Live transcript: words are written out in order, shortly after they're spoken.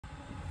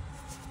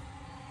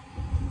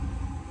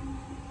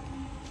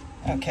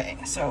Okay,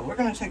 so we're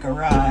going to take a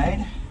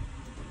ride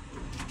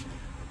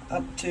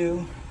up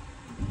to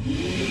the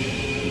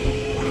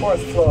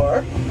 4th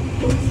floor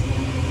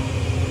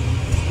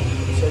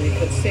so you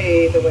can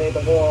see the way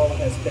the wall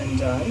has been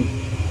done.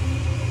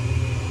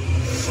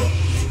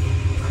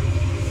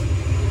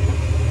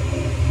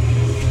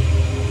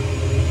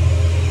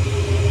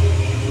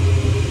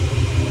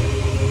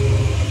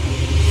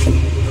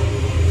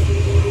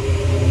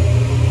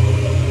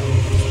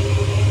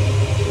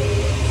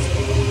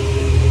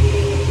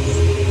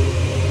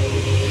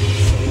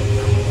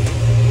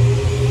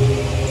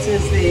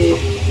 This is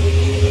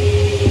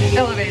the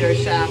elevator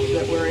shaft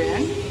that we're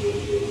in.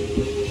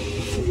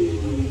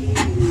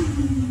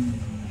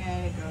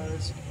 And it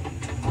goes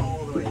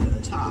all the way to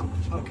the top.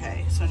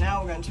 Okay, so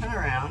now we're going to turn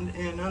around,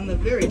 and on the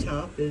very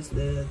top is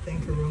the thing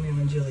for Romeo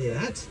and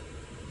Juliet.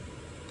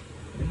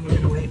 And we're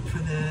going to wait for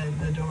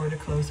the door to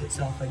close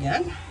itself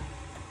again.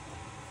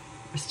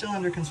 We're still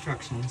under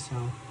construction, so...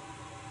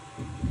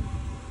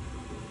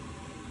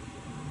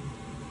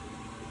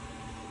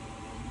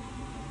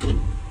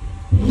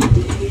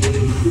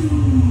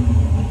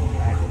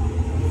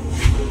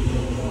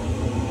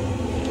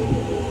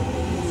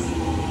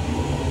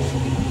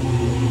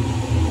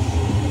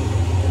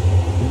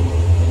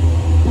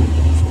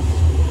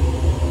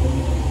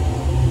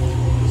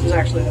 This is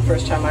actually the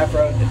first time I've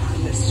rode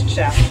this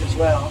shaft as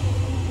well.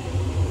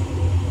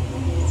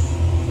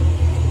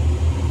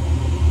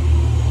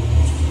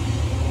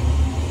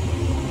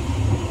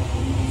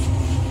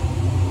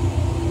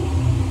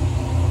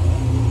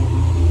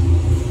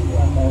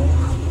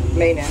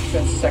 Main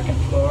entrance, 2nd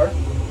floor.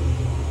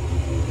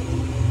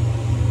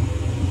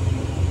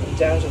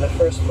 Down to the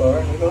 1st floor,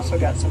 and we've also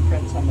got some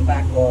prints on the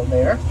back wall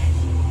there.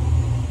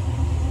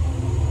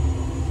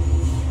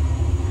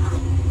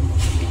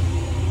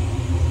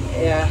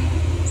 Yeah,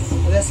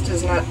 this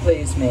does not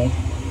please me.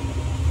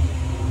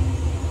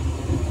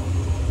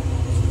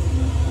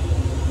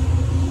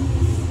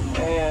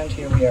 And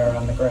here we are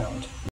on the ground.